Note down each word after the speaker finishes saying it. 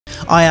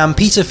I am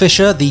Peter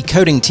Fisher, the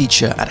coding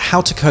teacher at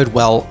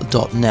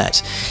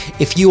howtocodewell.net.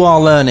 If you are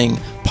learning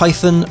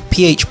Python,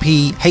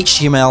 PHP,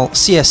 HTML,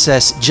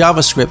 CSS,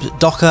 JavaScript,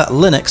 Docker,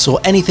 Linux, or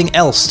anything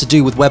else to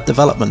do with web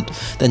development,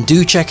 then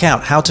do check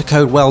out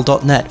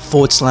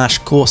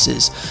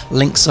howtocodewell.net/courses.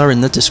 Links are in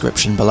the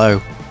description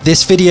below.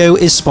 This video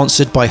is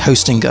sponsored by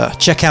Hostinger.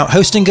 Check out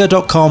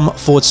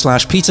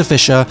hostinger.com/Peter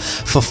Fisher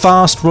for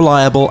fast,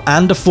 reliable,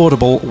 and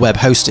affordable web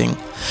hosting.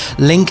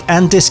 Link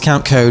and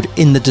discount code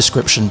in the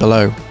description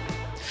below.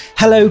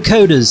 Hello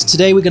coders,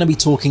 today we're going to be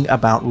talking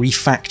about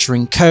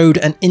refactoring code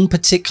and in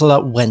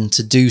particular when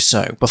to do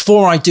so.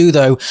 Before I do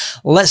though,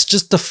 let's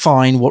just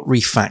define what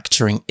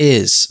refactoring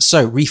is.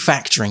 So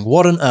refactoring,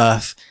 what on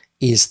earth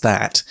is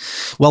that?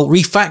 Well,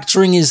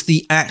 refactoring is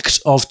the act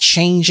of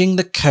changing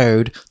the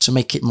code to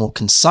make it more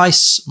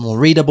concise, more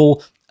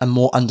readable, and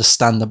more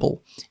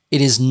understandable. It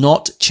is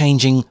not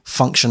changing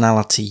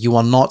functionality. You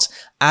are not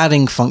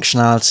adding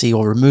functionality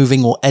or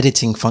removing or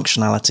editing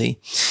functionality.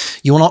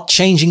 You are not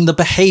changing the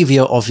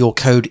behavior of your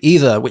code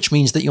either, which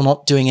means that you're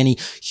not doing any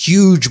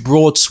huge,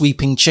 broad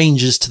sweeping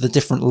changes to the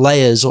different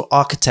layers or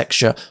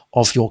architecture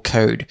of your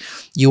code.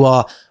 You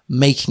are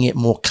making it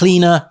more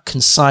cleaner,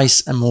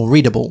 concise, and more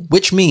readable,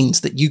 which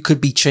means that you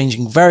could be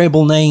changing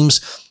variable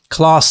names,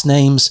 class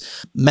names,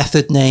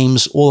 method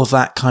names, all of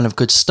that kind of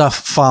good stuff,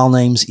 file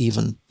names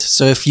even.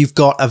 So if you've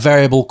got a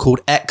variable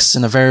called X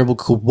and a variable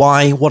called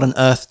Y, what on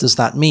earth does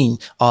that mean?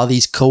 Are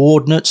these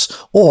coordinates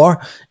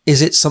or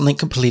is it something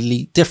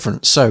completely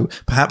different? So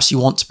perhaps you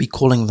want to be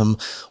calling them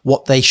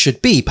what they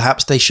should be.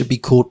 Perhaps they should be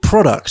called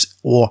product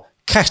or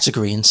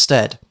category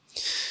instead.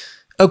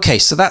 Okay,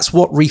 so that's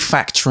what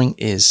refactoring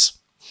is.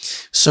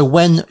 So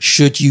when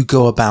should you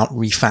go about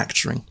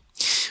refactoring?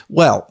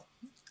 Well,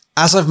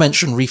 as I've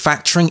mentioned,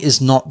 refactoring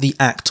is not the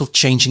act of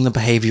changing the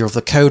behavior of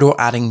the code or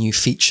adding new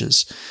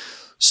features.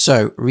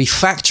 So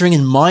refactoring,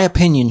 in my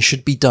opinion,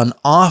 should be done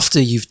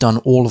after you've done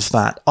all of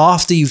that,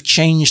 after you've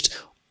changed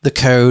the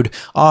code,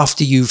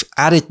 after you've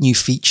added new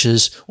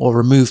features or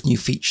removed new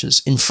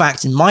features. In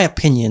fact, in my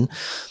opinion,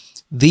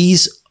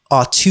 these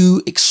are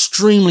two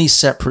extremely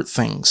separate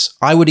things.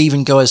 I would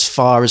even go as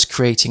far as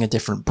creating a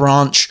different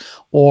branch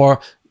or,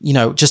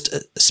 just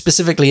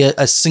specifically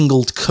a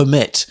single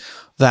commit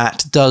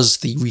that does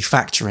the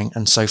refactoring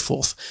and so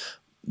forth.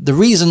 The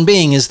reason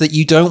being is that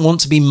you don't want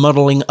to be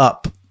muddling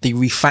up the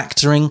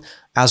refactoring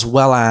as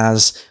well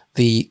as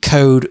the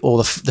code or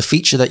the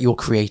feature that you're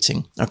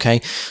creating.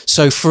 Okay,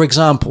 so for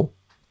example,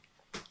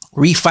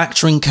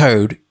 refactoring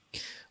code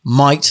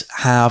might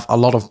have a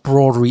lot of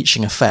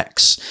broad-reaching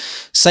effects.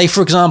 Say,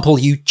 for example,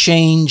 you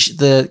change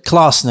the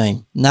class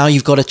name. Now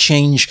you've got to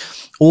change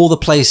all the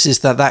places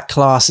that that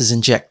class is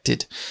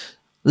injected.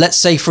 Let's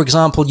say, for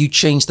example, you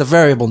change the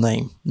variable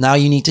name. Now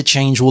you need to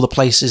change all the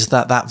places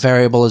that that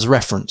variable is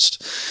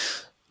referenced.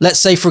 Let's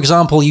say, for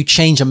example, you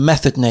change a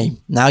method name.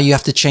 Now you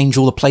have to change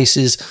all the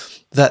places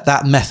that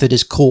that method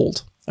is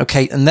called.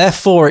 Okay, and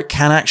therefore it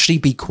can actually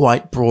be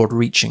quite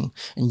broad-reaching.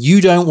 And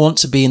you don't want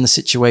to be in the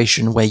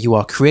situation where you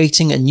are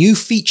creating a new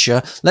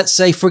feature. Let's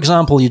say, for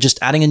example, you're just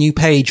adding a new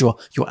page or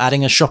you're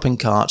adding a shopping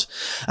cart.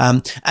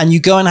 And you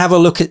go and have a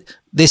look at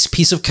this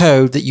piece of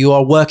code that you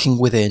are working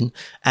within,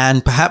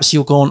 and perhaps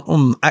you're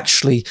going,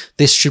 actually,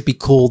 this should be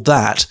called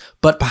that,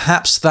 but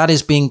perhaps that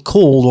is being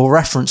called or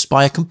referenced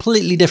by a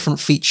completely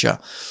different feature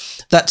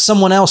that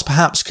someone else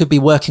perhaps could be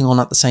working on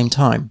at the same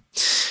time.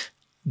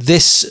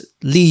 This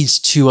leads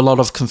to a lot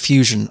of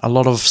confusion, a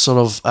lot of sort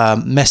of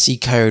messy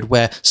code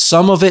where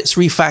some of it's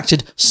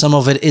refactored, some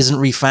of it isn't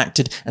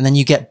refactored, and then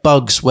you get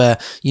bugs where,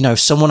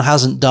 someone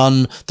hasn't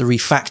done the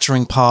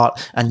refactoring part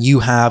and you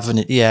have, and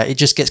it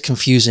just gets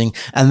confusing.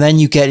 And then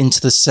you get into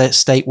the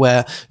state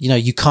where,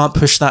 you can't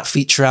push that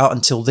feature out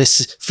until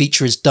this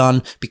feature is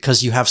done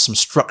because you have some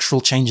structural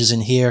changes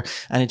in here,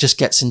 and it just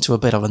gets into a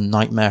bit of a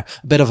nightmare,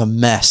 a bit of a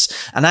mess.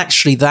 And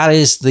actually that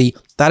is a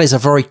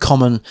very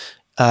common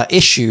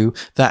issue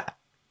that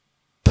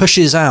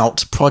pushes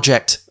out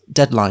project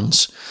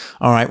deadlines.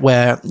 All right,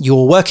 where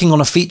you're working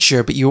on a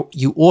feature, but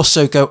you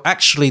also go,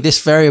 actually,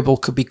 this variable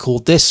could be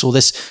called this, or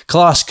this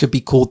class could be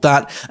called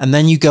that, and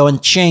then you go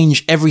and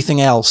change everything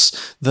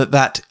else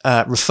that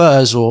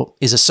refers or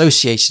is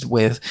associated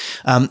with,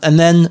 and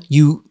then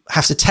you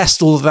have to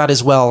test all of that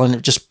as well, and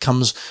it just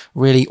becomes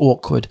really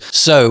awkward.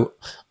 So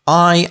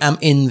I am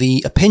in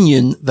the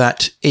opinion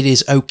that it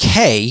is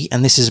okay,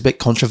 and this is a bit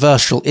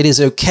controversial, it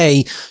is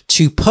okay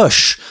to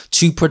push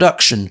to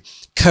production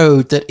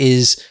code that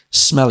is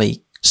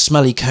smelly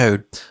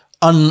code,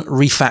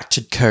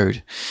 unrefactored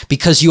code,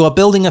 because you are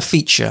building a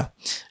feature.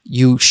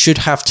 You should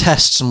have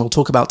tests, and we'll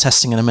talk about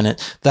testing in a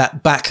minute,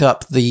 that back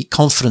up the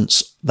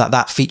confidence that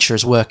that feature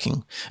is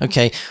working.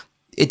 Okay,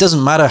 it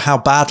doesn't matter how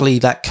badly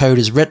that code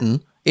is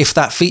written. If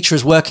that feature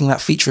is working, that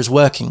feature is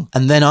working.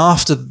 And then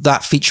after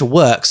that feature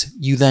works,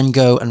 you then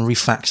go and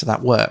refactor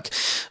that work.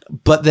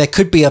 But there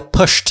could be a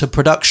push to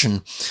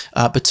production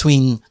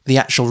between the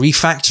actual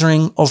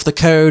refactoring of the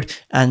code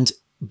and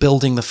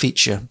building the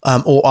feature,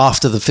 or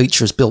after the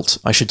feature is built,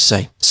 I should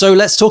say. So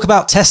let's talk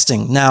about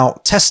testing. Now,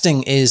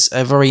 testing is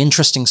a very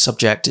interesting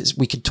subject.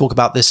 We could talk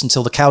about this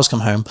until the cows come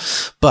home,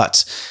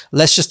 but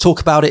let's just talk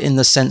about it in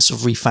the sense of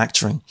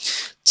refactoring.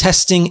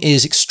 Testing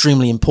is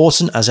extremely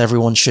important, as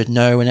everyone should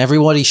know, and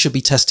everybody should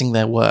be testing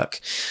their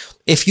work.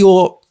 If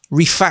you're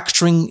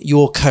refactoring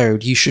your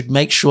code, you should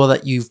make sure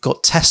that you've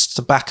got tests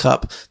to back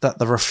up that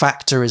the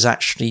refactor is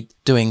actually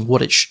doing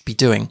what it should be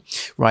doing,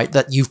 right?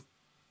 That you've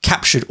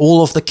captured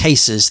all of the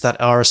cases that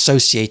are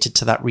associated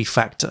to that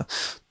refactor.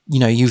 You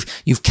know,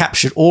 you've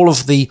captured all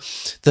of the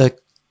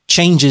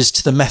changes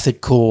to the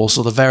method calls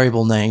or the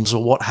variable names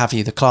or what have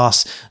you, the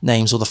class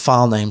names or the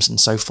file names and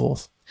so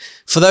forth.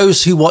 For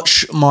those who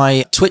watch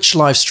my Twitch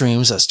live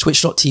streams, that's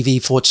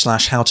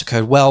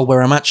twitch.tv/howtocodewell,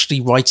 where I'm actually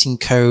writing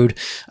code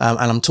and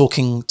I'm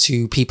talking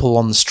to people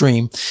on the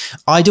stream,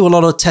 I do a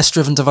lot of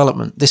test-driven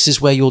development. This is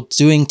where you're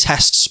doing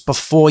tests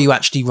before you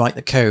actually write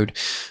the code.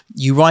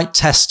 You write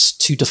tests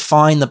to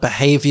define the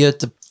behavior,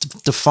 to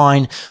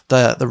define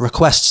the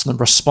requests and the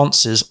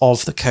responses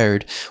of the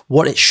code,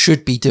 what it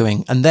should be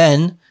doing, and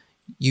then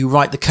you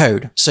write the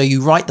code. So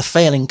you write the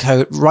failing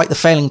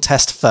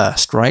test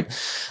first, right?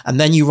 And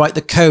then you write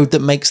the code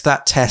that makes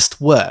that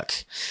test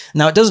work.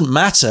 Now, it doesn't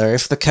matter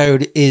if the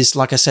code is,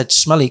 like I said,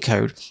 smelly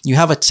code. You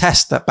have a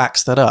test that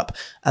backs that up.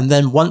 And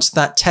then once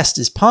that test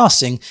is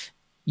passing,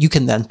 you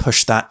can then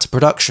push that to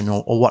production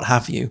or what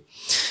have you.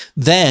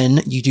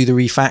 Then you do the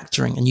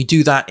refactoring, and you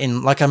do that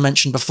in, like I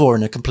mentioned before,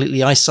 in a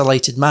completely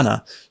isolated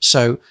manner.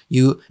 So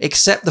you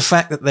accept the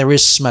fact that there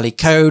is smelly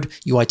code,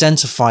 you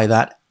identify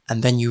that,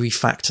 and then you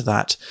refactor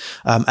that,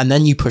 and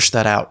then you push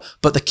that out.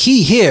 But the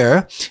key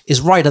here is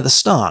right at the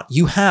start.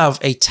 You have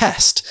a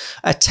test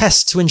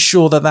to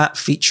ensure that that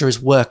feature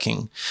is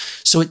working.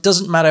 So it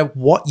doesn't matter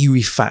what you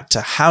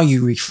refactor, how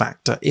you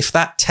refactor. If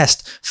that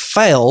test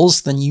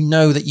fails, then you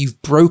know that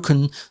you've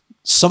broken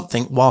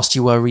something whilst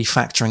you were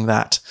refactoring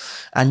that.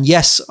 And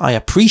yes, I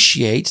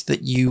appreciate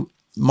that you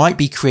might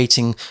be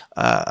creating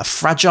a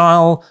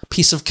fragile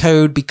piece of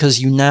code because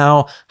you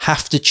now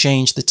have to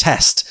change the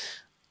test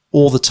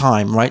all the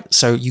time, right?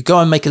 So you go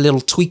and make a little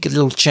tweak, a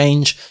little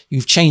change.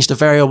 You've changed a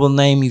variable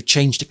name, you've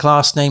changed a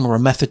class name or a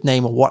method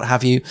name or what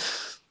have you.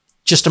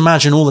 Just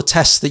imagine all the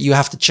tests that you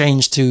have to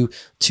change to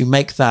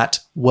make that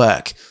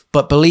work.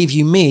 But believe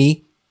you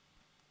me,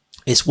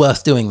 it's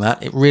worth doing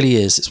that. It really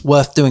is. It's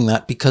worth doing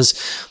that because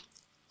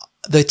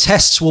the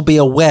tests will be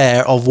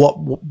aware of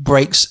what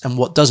breaks and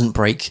what doesn't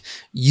break.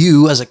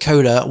 You as a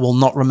coder will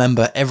not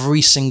remember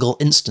every single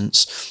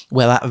instance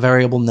where that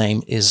variable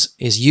name is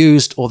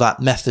used or that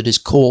method is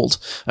called.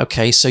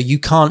 Okay, so you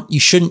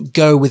shouldn't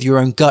go with your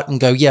own gut and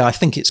go, yeah, I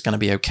think it's going to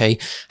be okay.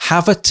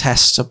 Have a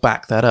test to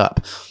back that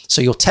up.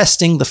 So you're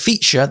testing the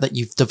feature that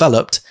you've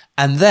developed,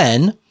 and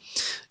then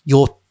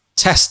you're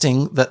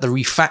testing that the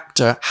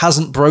refactor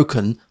hasn't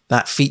broken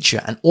that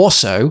feature. And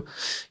also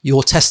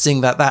you're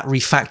testing that that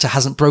refactor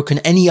hasn't broken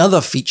any other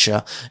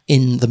feature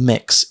in the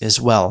mix as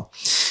well.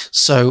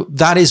 So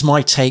that is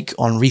my take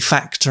on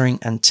refactoring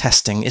and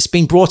testing. It's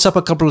been brought up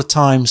a couple of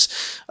times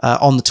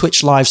on the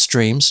Twitch live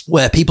streams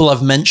where people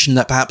have mentioned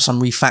that perhaps I'm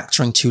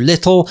refactoring too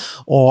little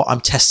or I'm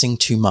testing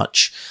too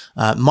much.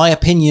 My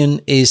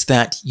opinion is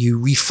that you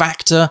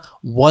refactor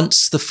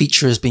once the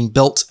feature has been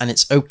built, and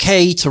it's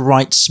okay to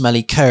write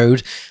smelly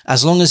code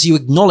as long as you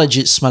acknowledge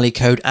it's smelly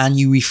code and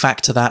you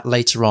refactor that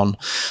later on.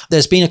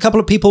 There's been a couple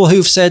of people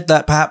who've said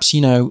that perhaps,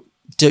 you know,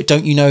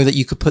 don't you know that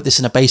you could put this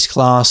in a base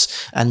class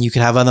and you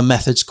could have other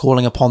methods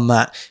calling upon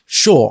that?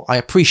 Sure, I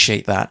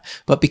appreciate that.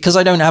 But because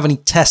I don't have any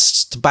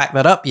tests to back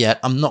that up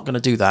yet, I'm not going to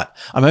do that.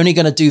 I'm only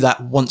going to do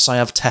that once I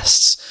have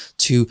tests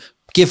to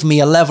give me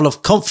a level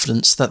of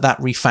confidence that that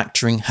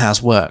refactoring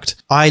has worked.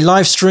 I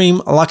live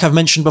stream, like I've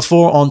mentioned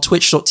before, on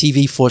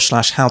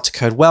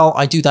twitch.tv/howtocodewell.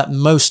 I do that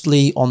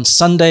mostly on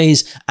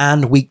Sundays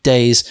and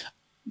weekdays.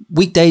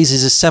 Weekdays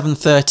is a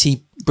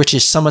 7:30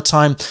 British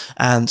summertime,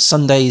 and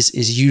Sundays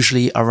is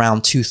usually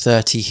around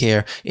 2:30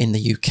 here in the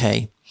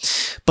UK.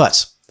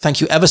 But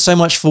thank you ever so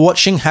much for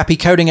watching. Happy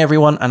coding,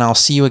 everyone, and I'll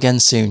see you again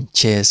soon.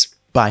 Cheers.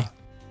 Bye.